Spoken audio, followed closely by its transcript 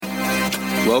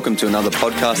Welcome to another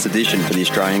podcast edition for the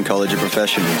Australian College of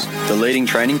Professionals, the leading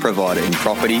training provider in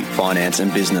property, finance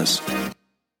and business.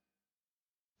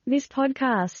 This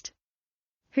podcast,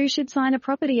 Who Should Sign a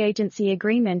Property Agency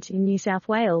Agreement in New South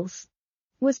Wales,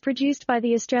 was produced by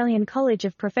the Australian College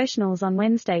of Professionals on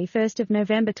Wednesday, 1st of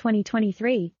November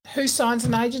 2023. Who signs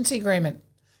an agency agreement?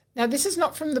 Now, this is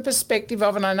not from the perspective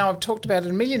of, and I know I've talked about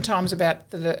it a million times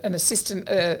about an assistant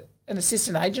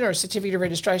agent or a certificate of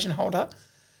registration holder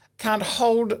can't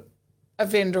hold a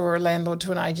vendor or a landlord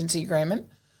to an agency agreement,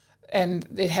 and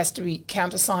it has to be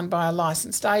countersigned by a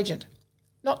licensed agent.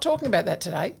 Not talking about that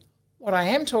today. What I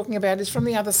am talking about is from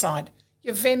the other side.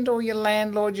 Your vendor, your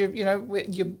landlord,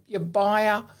 your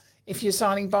buyer, if you're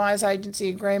signing buyer's agency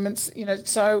agreements,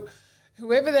 so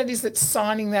whoever that is that's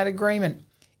signing that agreement,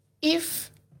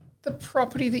 if the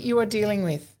property that you are dealing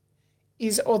with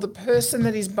is, or the person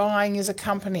that is buying is a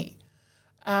company,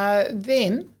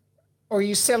 or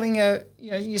you're selling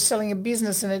a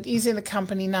business and it is in a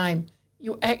company name,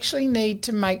 you actually need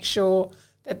to make sure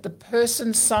that the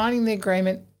person signing the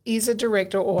agreement is a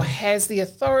director or has the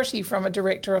authority from a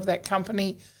director of that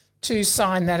company to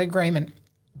sign that agreement.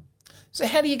 So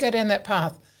how do you go down that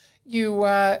path?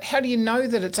 How do you know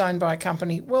that it's owned by a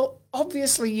company? Well,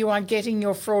 obviously you are getting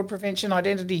your fraud prevention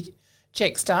identity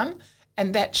checks done,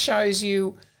 and that shows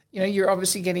you're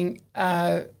obviously getting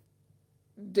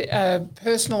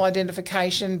personal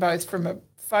identification, both from a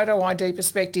photo ID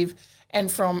perspective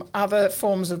and from other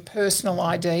forms of personal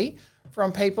ID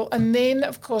from people. And then,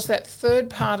 of course, that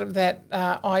third part of that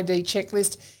ID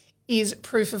checklist is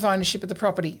proof of ownership of the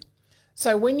property.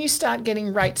 So when you start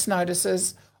getting rates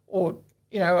notices or,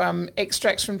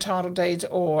 extracts from title deeds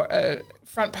or a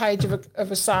front page of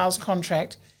a sales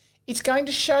contract, it's going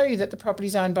to show you that the property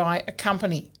is owned by a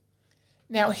company.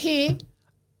 Now here,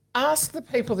 ask the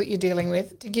people that you're dealing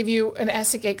with to give you an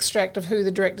ASIC extract of who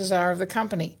the directors are of the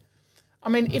company. I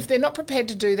mean, if they're not prepared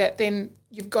to do that, then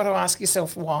you've got to ask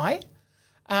yourself why.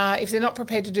 If they're not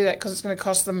prepared to do that because it's going to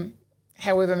cost them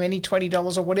however many,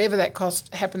 $20 or whatever that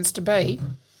cost happens to be,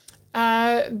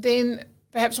 then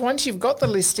perhaps once you've got the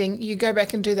listing, you go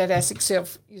back and do that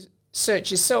ASIC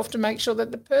search yourself to make sure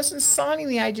that the person signing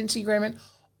the agency agreement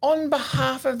on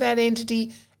behalf of that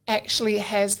entity actually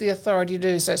has the authority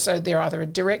to do so. So they're either a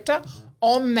director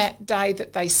on that day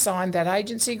that they signed that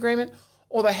agency agreement,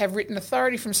 or they have written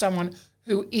authority from someone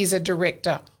who is a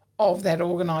director of that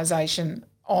organisation,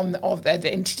 of that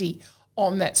entity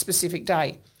on that specific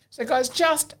day. So guys,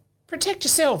 just protect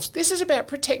yourselves. This is about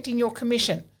protecting your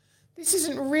commission. This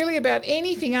isn't really about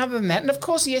anything other than that. And of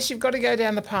course, yes, you've got to go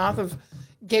down the path of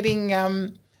getting,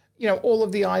 all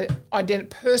of the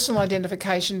personal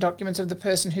identification documents of the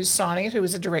person who's signing it, who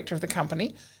is a director of the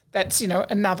company. That's,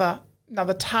 another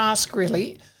task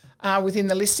really within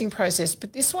the listing process.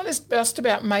 But this one is just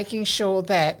about making sure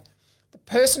that the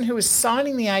person who is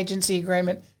signing the agency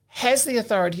agreement has the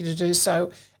authority to do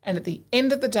so. And at the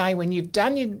end of the day, when you've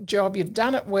done your job, you've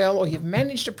done it well, or you've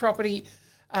managed a property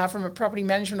from a property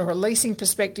management or a leasing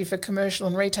perspective for commercial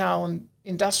and retail and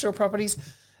industrial properties,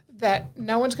 that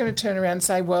no one's going to turn around and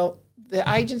say, well, the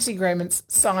agency agreement's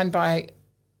signed by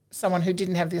someone who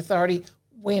didn't have the authority,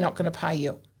 we're not going to pay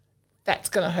you. That's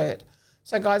going to hurt.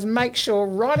 So guys, make sure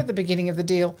right at the beginning of the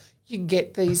deal you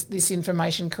get this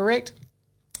information correct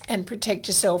and protect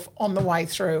yourself on the way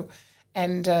through,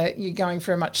 and you're going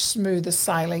for a much smoother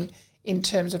sailing in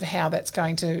terms of how that's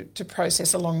going to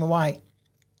process along the way.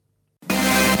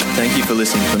 Thank you for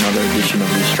listening to another edition of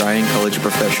the Australian College of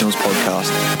Professionals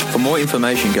podcast. For more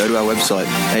information, go to our website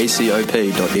acop.edu.au.